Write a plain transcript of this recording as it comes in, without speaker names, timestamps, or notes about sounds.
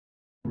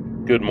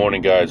Good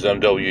morning, guys.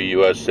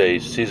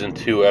 MWUSA Season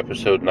 2,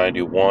 Episode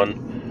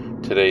 91.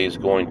 Today is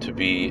going to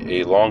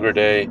be a longer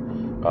day,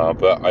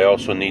 but I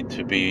also need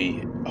to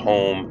be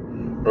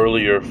home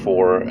earlier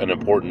for an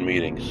important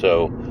meeting.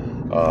 So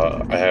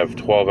I have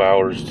 12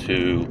 hours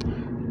to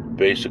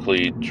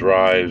basically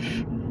drive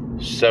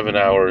 7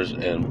 hours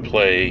and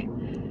play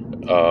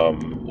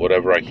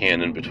whatever I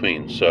can in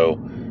between. So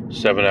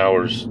 7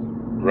 hours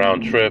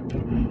round trip,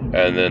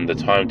 and then the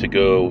time to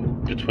go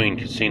between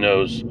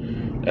casinos,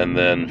 and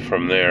then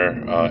from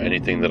there,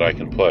 anything that I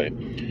can play.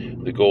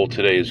 The goal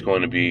today is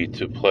going to be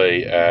to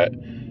play at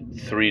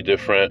 3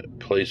 different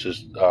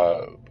places.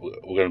 We're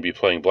going to be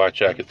playing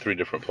blackjack at 3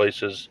 different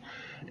places,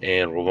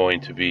 and we're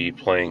going to be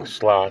playing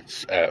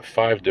slots at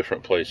 5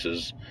 different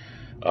places.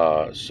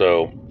 Yeah,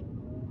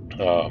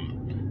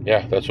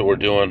 that's what we're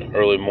doing.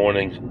 Early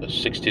morning,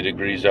 60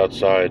 degrees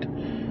outside,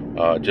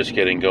 just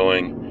getting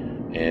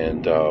going,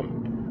 and I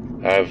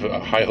have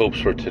high hopes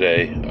for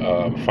today.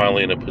 I'm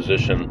finally in a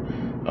position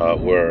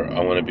where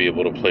I'm going to be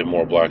able to play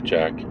more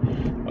blackjack,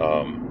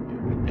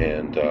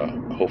 and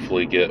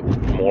hopefully get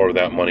more of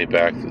that money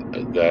back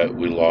that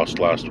we lost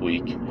last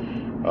week.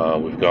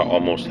 We've got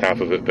almost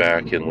half of it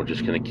back, and we're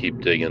just going to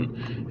keep digging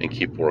and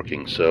keep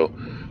working. So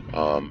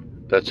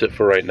that's it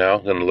for right now.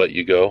 I'm going to let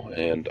you go,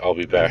 and I'll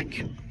be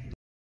back.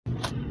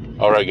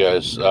 Alright,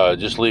 guys,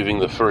 just leaving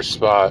the first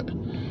spot.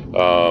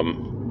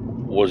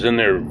 Was in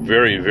there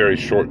very, very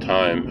short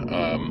time.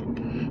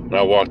 When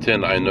I walked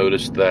in, I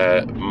noticed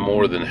that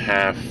more than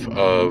half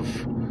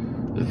of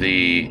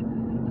the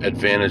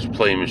advantage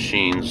play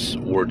machines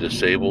were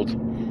disabled.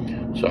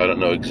 So I don't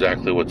know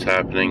exactly what's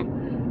happening,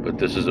 but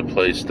this is a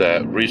place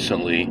that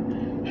recently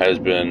has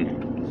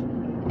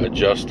been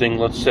adjusting,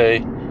 let's say,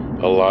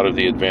 a lot of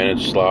the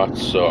advantage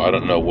slots. So I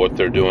don't know what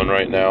they're doing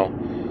right now,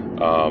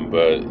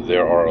 but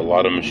there are a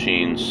lot of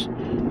machines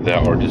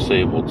that are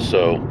disabled.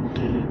 So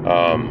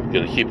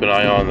going to keep an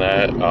eye on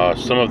that.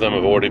 Some of them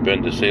have already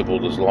been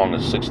disabled as long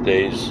as 6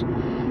 days,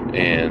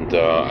 and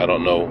I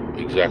don't know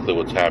exactly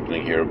what's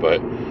happening here,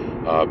 but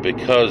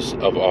because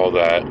of all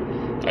that,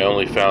 I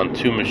only found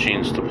 2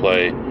 machines to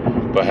play,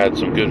 but had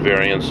some good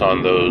variance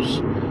on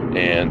those,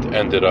 and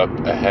ended up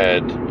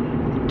ahead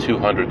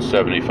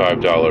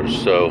 $275.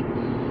 So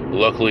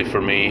luckily for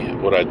me,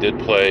 what I did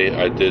play,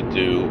 I did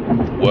do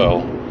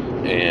well,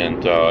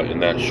 and in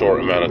that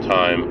short amount of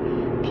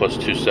time, plus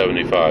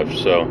 275.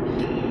 So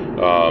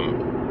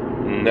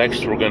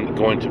next we're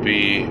going to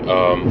be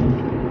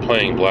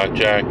playing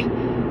blackjack.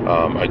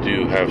 I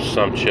do have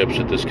some chips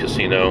at this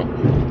casino,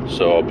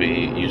 so I'll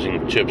be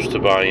using chips to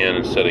buy in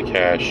instead of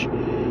cash,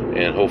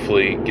 and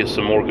hopefully get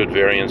some more good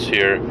variance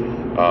here.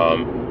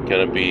 Going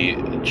to be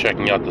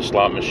checking out the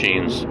slot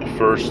machines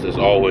first, as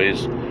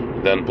always,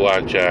 then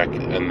blackjack,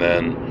 and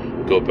then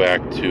go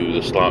back to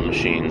the slot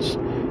machines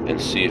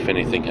and see if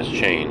anything has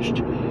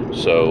changed.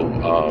 So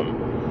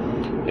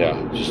yeah,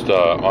 just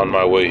on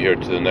my way here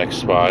to the next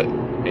spot,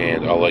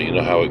 and I'll let you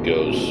know how it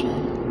goes.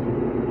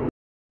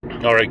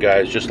 Alright,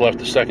 guys, just left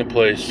the second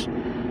place.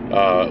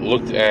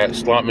 Looked at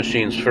slot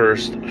machines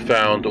first,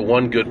 found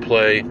one good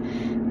play,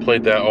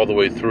 played that all the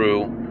way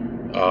through.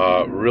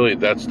 Really,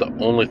 that's the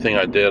only thing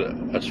I did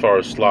as far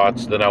as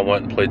slots. Then I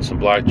went and played some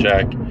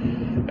blackjack,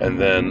 and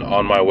then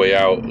on my way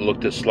out,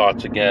 looked at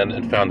slots again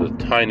and found a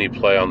tiny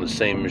play on the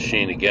same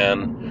machine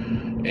again,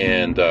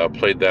 and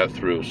played that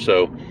through.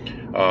 So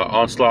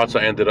on slots,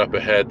 I ended up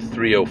ahead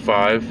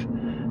 305.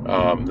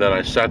 Then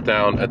I sat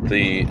down at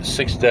the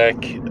 6-deck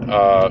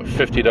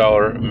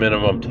 $50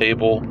 minimum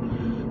table,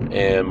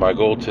 and my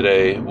goal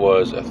today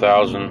was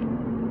 1,000,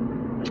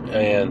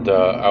 and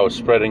I was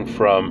spreading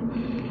from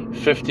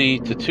 50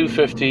 to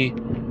 250,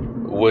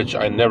 which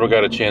I never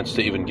got a chance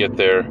to even get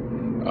there.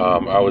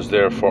 I was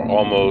there for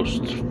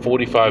almost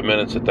 45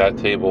 minutes at that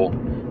table,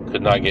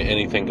 could not get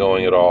anything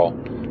going at all.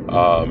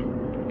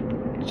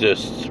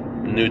 Just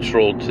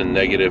neutral to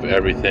negative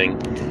everything,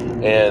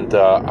 and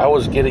I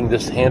was getting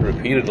this hand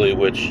repeatedly,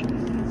 which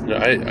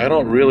I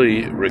don't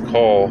really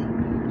recall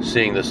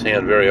seeing this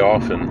hand very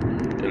often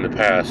in the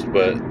past,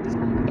 but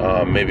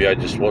maybe I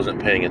just wasn't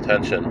paying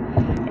attention.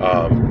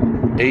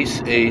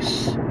 Ace,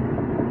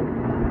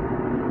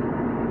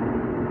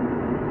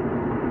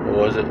 what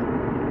was it?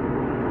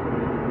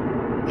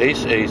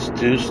 Ace,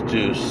 deuce,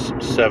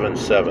 7,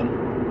 7.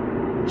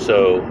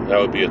 So that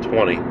would be a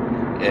 20,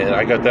 and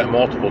I got that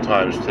multiple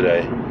times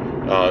today.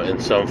 In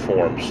some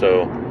form.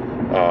 So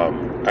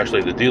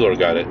actually the dealer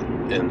got it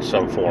in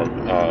some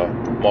form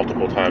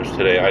multiple times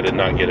today. I did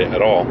not get it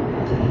at all.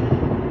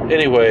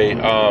 Anyway,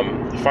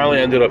 finally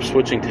ended up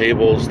switching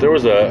tables. There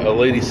was a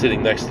lady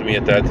sitting next to me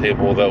at that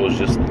table that was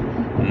just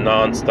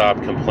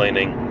non-stop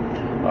complaining.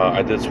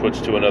 I did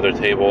switch to another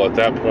table. At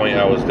that point,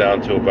 I was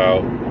down to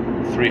about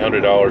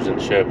 $300 in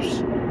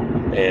chips,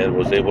 and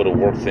was able to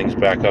work things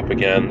back up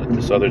again at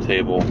this other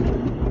table.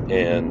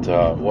 And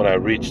when I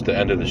reached the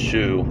end of the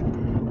shoe,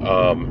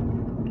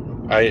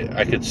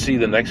 I could see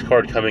the next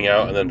card coming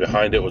out, and then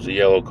behind it was a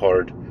yellow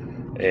card,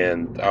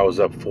 and I was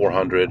up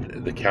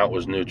 400. The count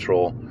was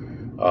neutral.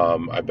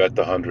 I bet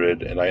the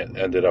 100, and I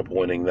ended up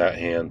winning that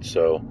hand.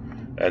 So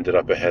ended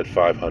up ahead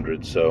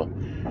 500. So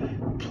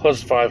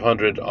plus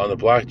 500 on the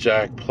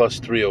blackjack, plus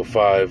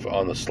 305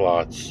 on the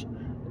slots,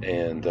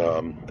 and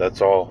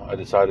that's all I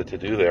decided to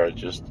do there. I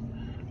just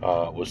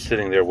was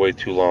sitting there way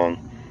too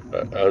long.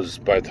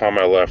 By the time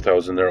I left, I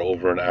was in there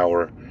over an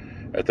hour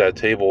at that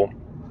table,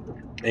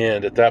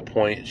 and at that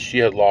point, she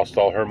had lost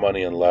all her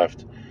money and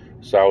left,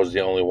 so I was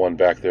the only one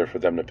back there for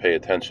them to pay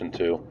attention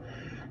to.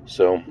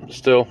 So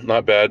still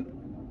not bad.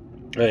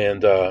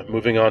 And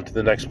moving on to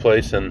the next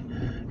place,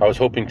 and I was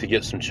hoping to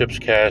get some chips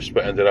cashed,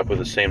 but ended up with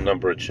the same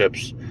number of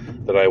chips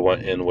that I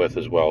went in with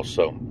as well.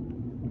 So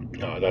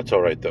that's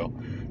all right though.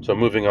 So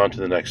moving on to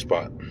the next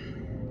spot.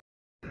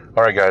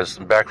 All right, guys,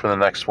 I'm back from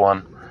the next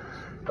one.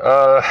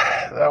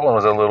 That one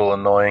was a little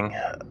annoying.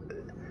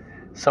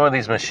 Some of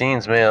these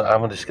machines, man,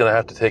 I'm just gonna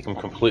have to take them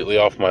completely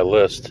off my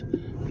list.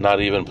 Not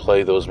even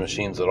play those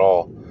machines at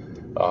all.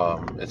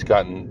 It's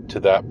gotten to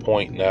that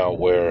point now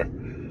where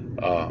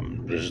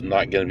there's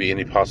not going to be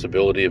any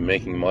possibility of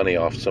making money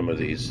off some of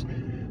these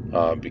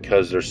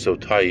because they're so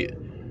tight.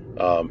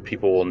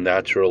 People will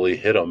naturally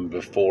hit them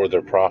before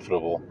they're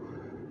profitable,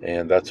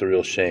 and that's a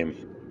real shame.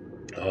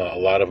 A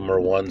lot of them are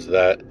ones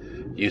that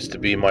used to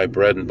be my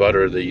bread and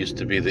butter. They used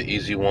to be the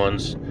easy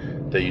ones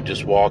that you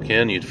just walk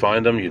in, you'd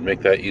find them, you'd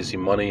make that easy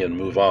money and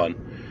move on.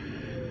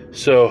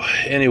 So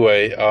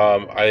anyway,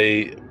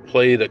 I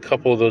played a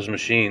couple of those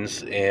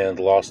machines and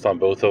lost on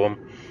both of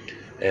them,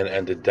 and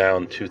ended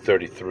down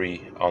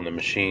 233 on the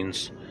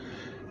machines.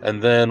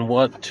 And then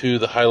went to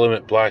the high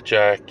limit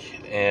blackjack,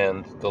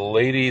 and the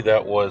lady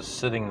that was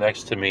sitting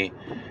next to me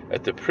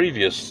at the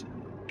previous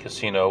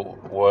casino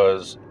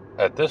was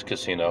at this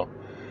casino,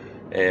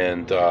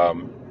 and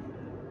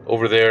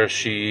over there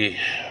she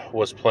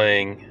was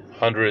playing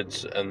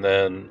hundreds and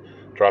then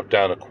dropped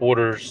down to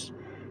quarters,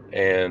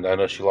 and I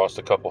know she lost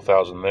a couple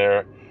thousand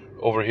there.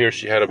 Over here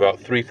she had about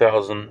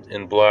 3,000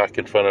 in black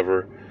in front of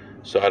her,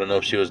 so I don't know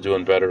if she was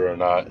doing better or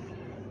not.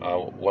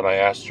 When I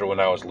asked her when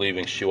I was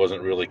leaving, she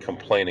wasn't really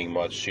complaining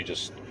much. She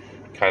just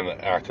kind of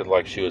acted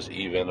like she was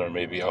even or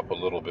maybe up a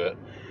little bit.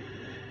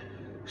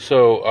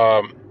 So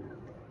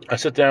I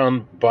sit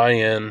down, buy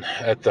in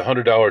at the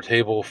 $100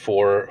 table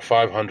for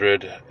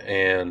 500,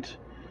 and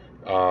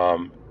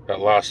that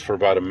lasts for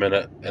about a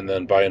minute, and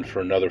then buy in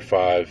for another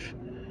 5,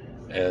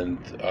 and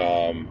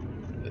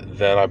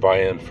then I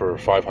buy in for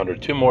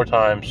 500 two more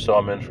times, so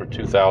I'm in for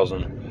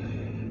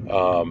 2,000.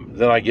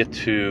 Then I get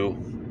to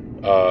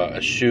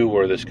a shoe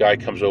where this guy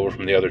comes over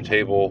from the other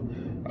table.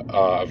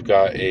 I've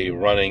got a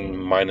running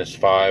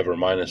 -5 or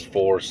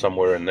 -4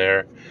 somewhere in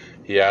there.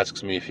 He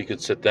asks me if he could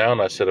sit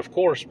down. I said, of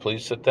course,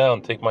 please sit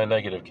down, take my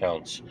negative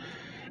counts.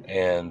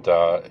 And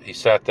he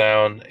sat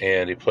down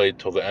and he played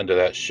till the end of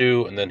that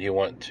shoe, and then he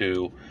went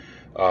to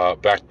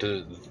back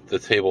to the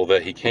table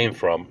that he came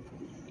from.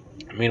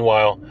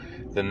 Meanwhile,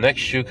 the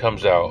next shoe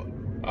comes out.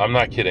 I'm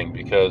not kidding,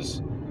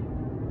 because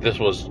this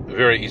was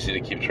very easy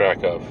to keep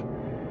track of.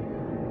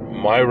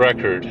 My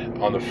record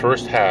on the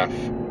first half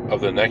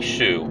of the next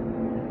shoe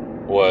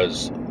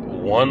was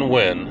 1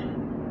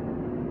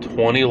 win,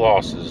 20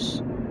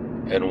 losses,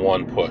 and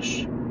 1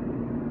 push.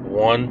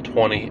 1,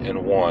 20,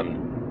 and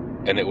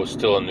 1, and it was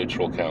still a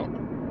neutral count.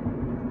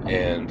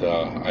 And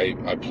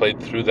I played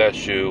through that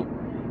shoe,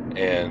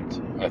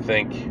 and I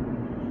think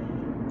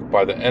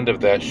by the end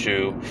of that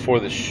shoe, for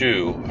the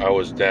shoe, I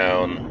was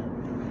down,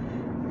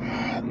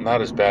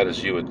 not as bad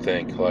as you would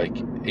think, like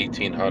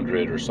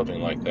 1,800 or something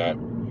like that.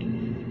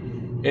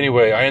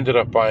 Anyway, I ended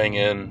up buying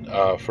in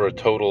for a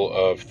total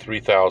of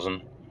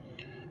 3,000,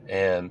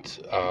 and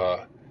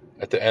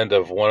at the end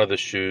of one of the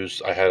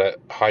shoes, I had a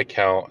high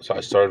count, so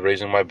I started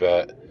raising my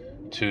bet,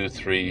 2,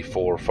 3,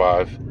 4,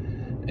 5,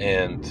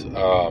 and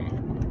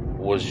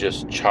was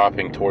just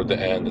chopping toward the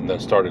end, and then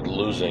started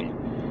losing,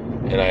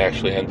 and I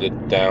actually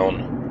ended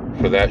down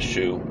for that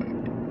shoe,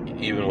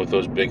 even with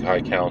those big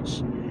high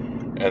counts.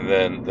 And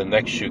then the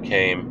next shoe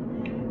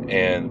came,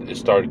 and it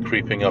started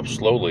creeping up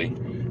slowly,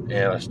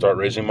 and I start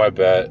raising my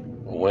bet,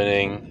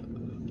 winning,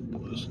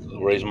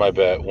 raise my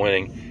bet,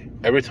 winning.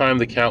 Every time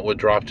the count would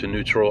drop to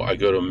neutral, I'd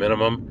go to a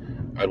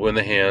minimum, I'd win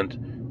the hand.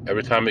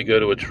 Every time it go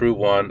to a true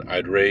 1,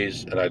 I'd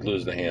raise and I'd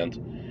lose the hand.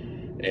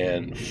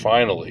 And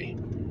finally,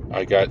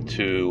 I got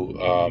to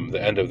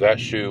the end of that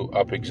shoe,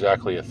 up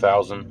exactly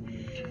 1,000.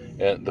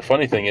 And the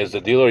funny thing is,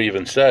 the dealer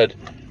even said,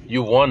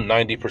 you won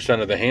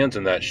 90% of the hands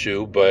in that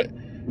shoe, but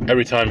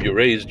every time you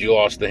raised, you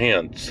lost the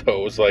hand.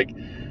 So it was like,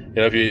 you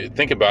know, if you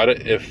think about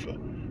it, if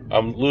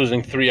I'm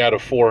losing 3 out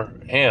of 4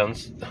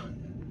 hands,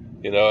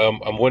 you know,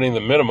 I'm winning the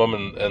minimum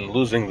and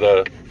losing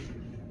the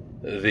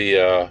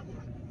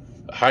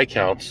high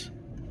counts.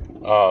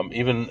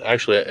 Even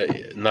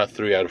actually, not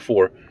 3 out of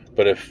 4,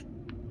 but if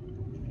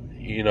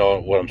you know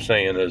what I'm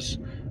saying is,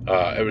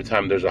 every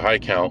time there's a high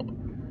count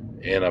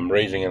and I'm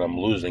raising and I'm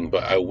losing,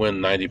 but I win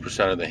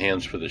 90% of the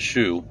hands for the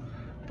shoe,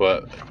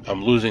 but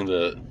I'm losing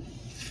the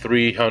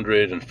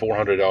 $300 and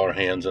 $400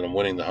 hands, and I'm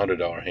winning the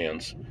 $100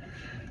 hands.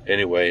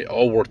 Anyway,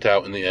 all worked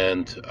out in the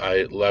end.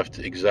 I left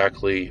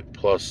exactly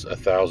plus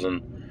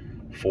 1,000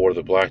 for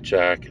the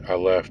blackjack. I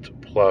left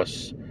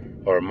plus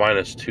or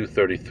minus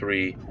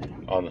 233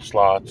 on the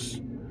slots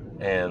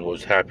and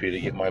was happy to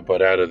get my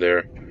butt out of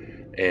there.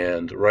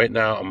 And right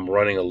now I'm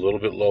running a little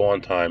bit low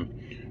on time.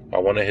 I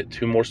want to hit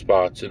 2 more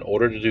spots. In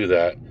order to do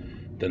that,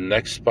 the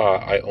next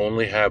spot I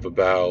only have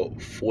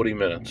about 40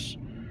 minutes,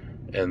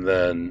 and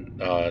then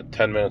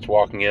 10 minutes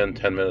walking in,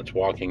 10 minutes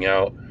walking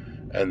out,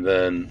 and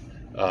then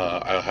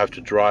I'll have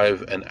to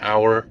drive an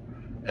hour,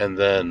 and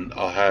then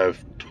I'll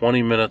have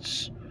 20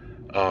 minutes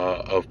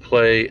of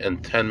play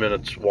and 10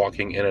 minutes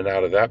walking in and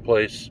out of that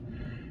place,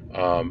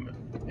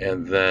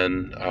 and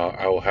then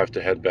I will have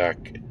to head back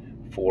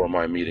for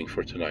my meeting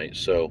for tonight.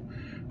 So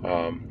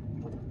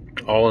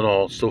all in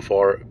all, so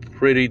far,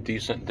 pretty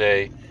decent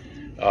day.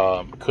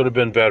 Could have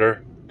been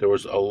better. There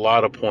was a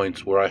lot of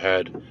points where I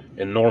had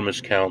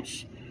enormous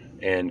counts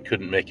and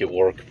couldn't make it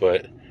work,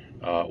 but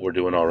we're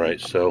doing all right.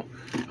 So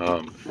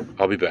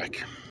I'll be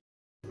back.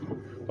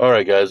 All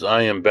right, guys,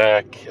 I am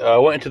back. I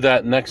went into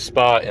that next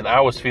spot, and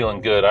I was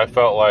feeling good. I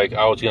felt like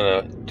I was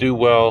going to do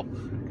well,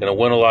 going to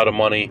win a lot of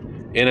money,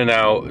 in and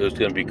out. It was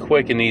going to be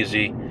quick and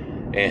easy,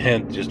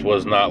 and just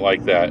was not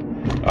like that.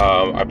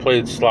 I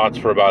played slots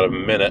for about a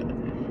minute,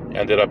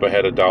 ended up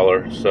ahead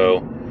 $1.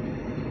 So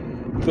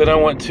then I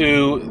went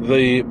to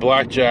the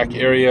blackjack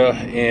area,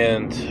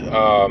 and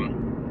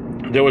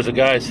there was a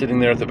guy sitting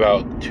there with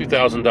about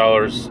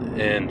 $2,000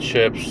 in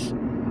chips,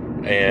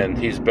 and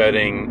he's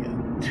betting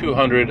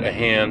 200 a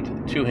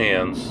hand, 2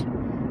 hands,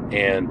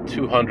 and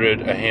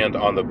 200 a hand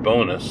on the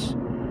bonus.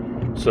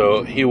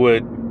 So he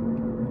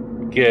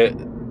would get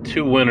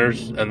 2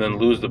 winners and then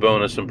lose the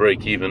bonus and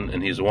break even,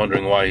 and he's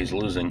wondering why he's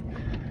losing.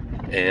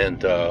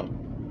 And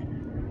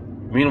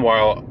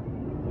meanwhile,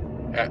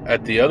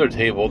 at the other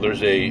table,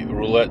 there's a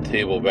roulette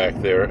table back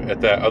there.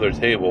 At that other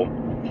table,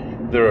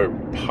 there are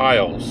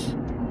piles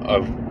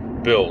of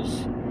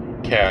bills,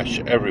 cash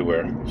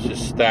everywhere. It's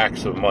just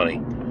stacks of money.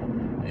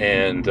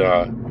 And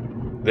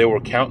they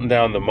were counting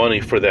down the money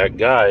for that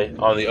guy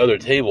on the other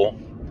table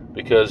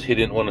because he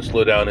didn't want to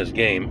slow down his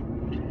game.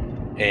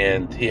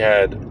 And he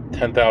had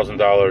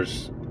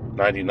 $10,000,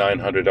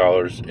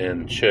 $9,900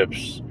 in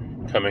chips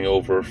coming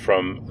over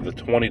from the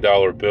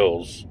 $20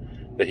 bills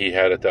that he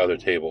had at the other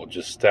table,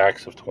 just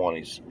stacks of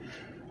 20s.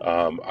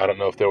 I don't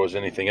know if there was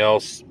anything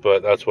else,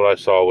 but that's what I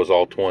saw was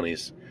all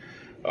 20s.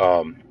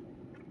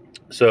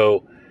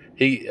 So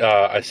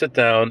I sit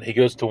down, he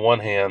goes to one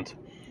hand,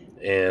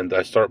 and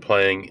I start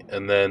playing,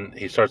 and then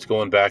he starts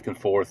going back and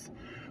forth,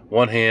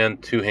 1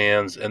 hand, 2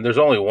 hands, and there's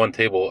only one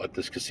table at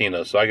this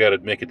casino, so I got to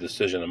make a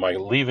decision. Am I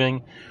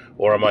leaving,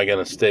 or am I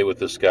going to stay with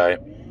this guy?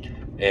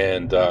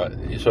 And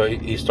so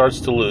he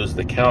starts to lose.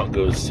 The count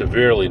goes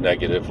severely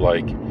negative,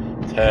 like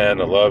 10,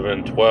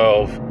 11,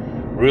 12,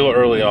 real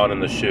early on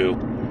in the shoe.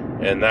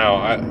 And now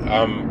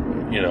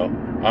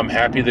I'm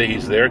happy that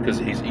he's there because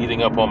he's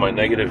eating up all my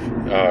negative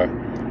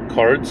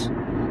cards,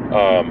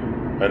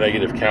 my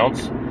negative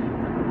counts.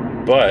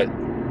 But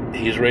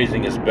he's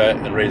raising his bet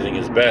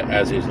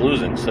as he's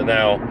losing. So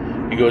now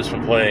he goes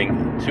from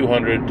playing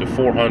 200 to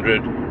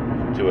 400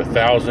 to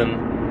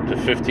 1,000 to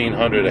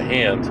 1,500 a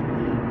hand,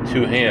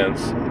 2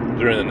 hands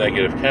during the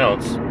negative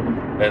counts.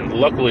 And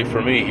luckily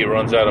for me, he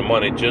runs out of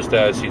money just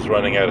as he's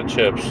running out of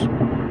chips.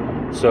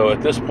 So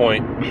at this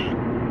point,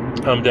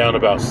 I'm down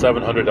about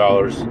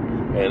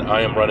 $700, and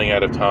I am running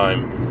out of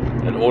time.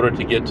 In order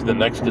to get to the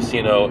next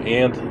casino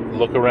and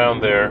look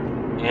around there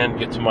and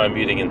get to my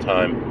meeting in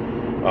time,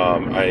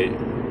 I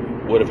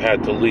would have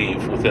had to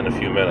leave within a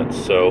few minutes.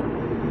 So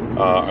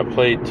I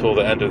played till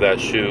the end of that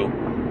shoe,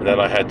 and then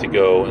I had to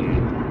go, and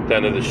at the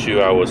end of the shoe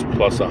I was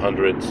plus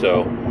 100.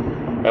 So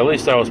at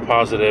least I was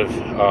positive.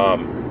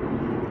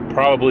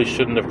 Probably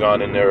shouldn't have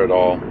gone in there at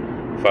all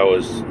if I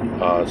was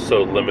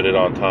so limited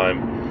on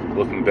time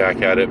looking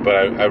back at it. But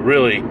I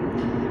really,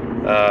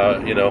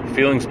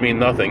 feelings mean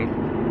nothing,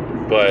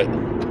 but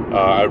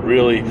I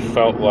really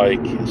felt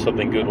like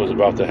something good was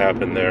about to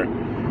happen there.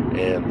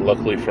 And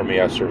luckily for me,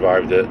 I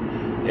survived it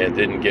and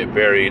didn't get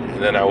buried.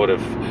 And then I would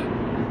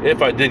have,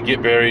 if I did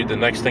get buried, the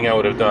next thing I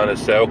would have done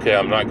is say, okay,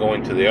 I'm not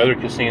going to the other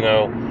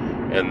casino.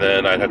 And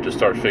then I'd have to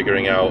start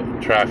figuring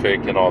out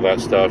traffic and all that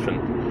stuff.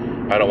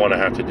 And I don't want to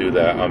have to do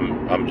that.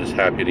 I'm just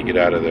happy to get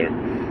out of there.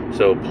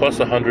 So plus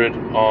 100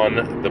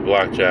 on the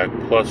blackjack,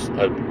 plus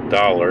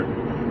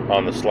 $1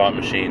 on the slot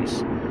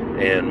machines,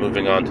 and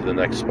moving on to the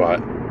next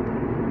spot.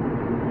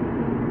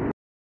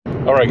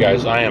 Alright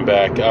guys, I am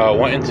back.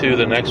 Went into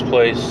the next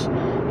place.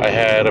 I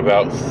had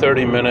about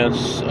 30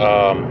 minutes,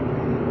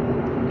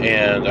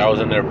 and I was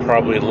in there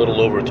probably a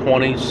little over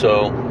 20,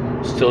 so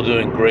still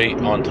doing great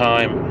on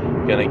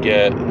time. Gonna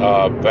get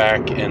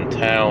back in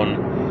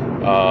town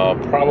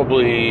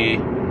probably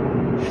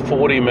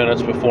 40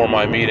 minutes before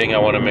my meeting. I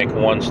want to make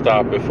one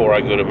stop before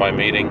I go to my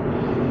meeting.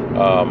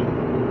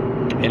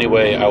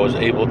 Anyway, I was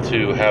able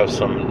to have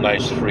some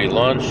nice free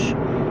lunch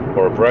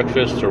or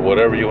breakfast or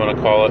whatever you want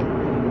to call it.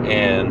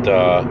 And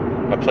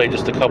I played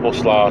just a couple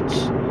slots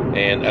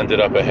and ended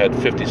up ahead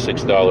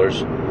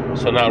 $56.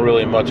 So not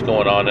really much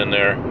going on in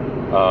there,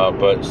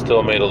 but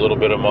still made a little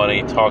bit of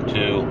money. Talked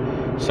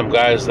to some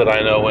guys that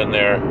I know in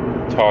there,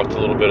 talked a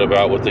little bit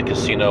about what the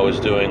casino is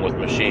doing with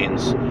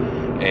machines,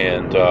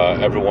 and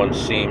everyone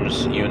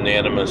seems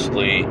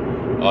unanimously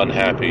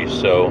unhappy.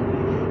 So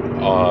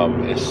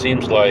it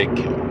seems like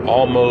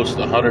almost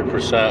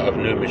 100% of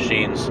new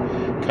machines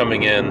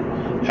coming in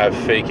have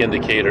fake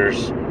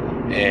indicators,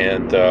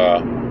 and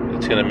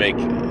it's going to make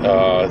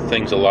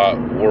things a lot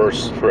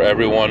worse for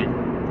everyone.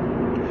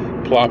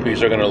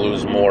 Ploppies are going to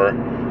lose more,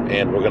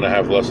 and we're going to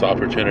have less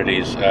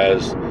opportunities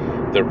as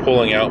they're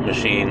pulling out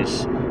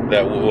machines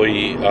that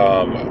we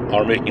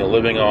are making a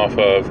living off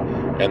of,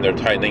 and they're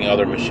tightening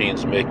other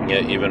machines, making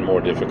it even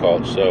more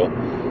difficult. So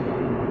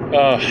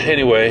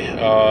anyway,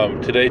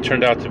 today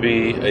turned out to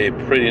be a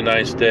pretty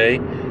nice day.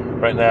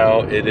 Right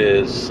now it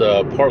is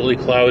partly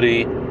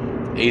cloudy,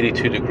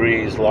 82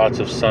 degrees, lots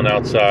of sun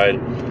outside,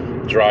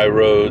 dry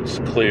roads,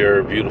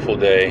 clear, beautiful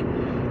day.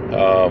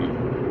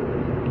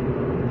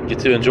 Get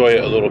to enjoy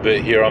it a little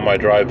bit here on my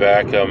drive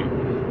back.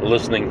 I'm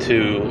listening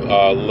to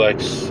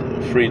Lex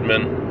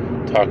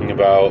Friedman talking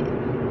about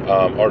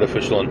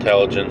artificial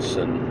intelligence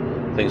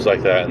and things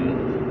like that,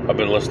 and I've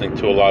been listening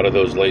to a lot of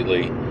those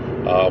lately.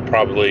 I'll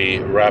probably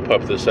wrap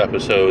up this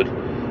episode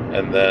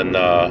and then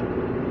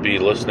be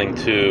listening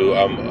to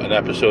an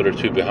episode or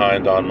two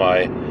behind on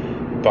my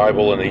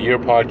Bible in a Year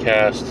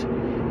podcast,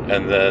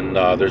 and then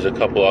there's a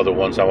couple other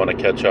ones I want to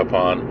catch up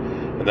on,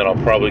 and then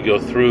I'll probably go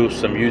through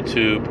some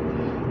YouTube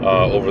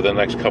over the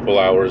next couple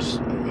hours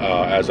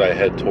as I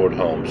head toward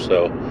home.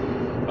 So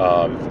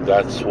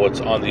that's what's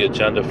on the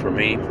agenda for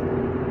me.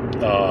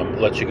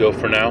 Let you go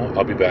for now.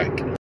 I'll be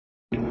back.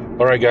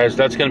 All right, guys,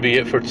 that's going to be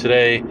it for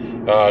today.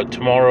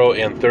 Tomorrow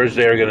and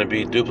Thursday are going to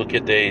be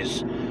duplicate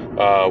days.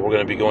 We're going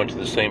to be going to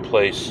the same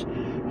place.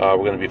 We're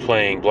going to be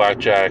playing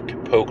blackjack,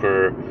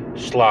 poker,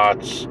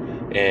 slots,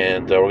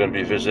 and we're going to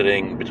be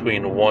visiting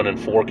between 1 and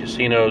 4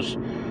 casinos,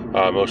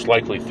 most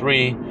likely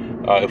 3.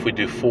 If we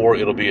do 4,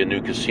 it'll be a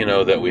new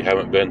casino that we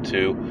haven't been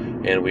to,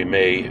 and we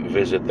may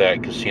visit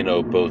that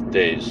casino both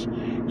days.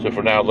 So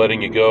for now,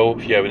 letting you go.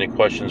 If you have any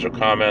questions or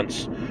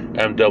comments,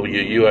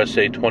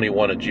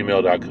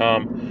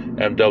 mwusa21@gmail.com,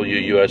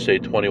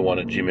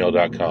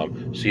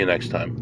 mwusa21@gmail.com. See you next time.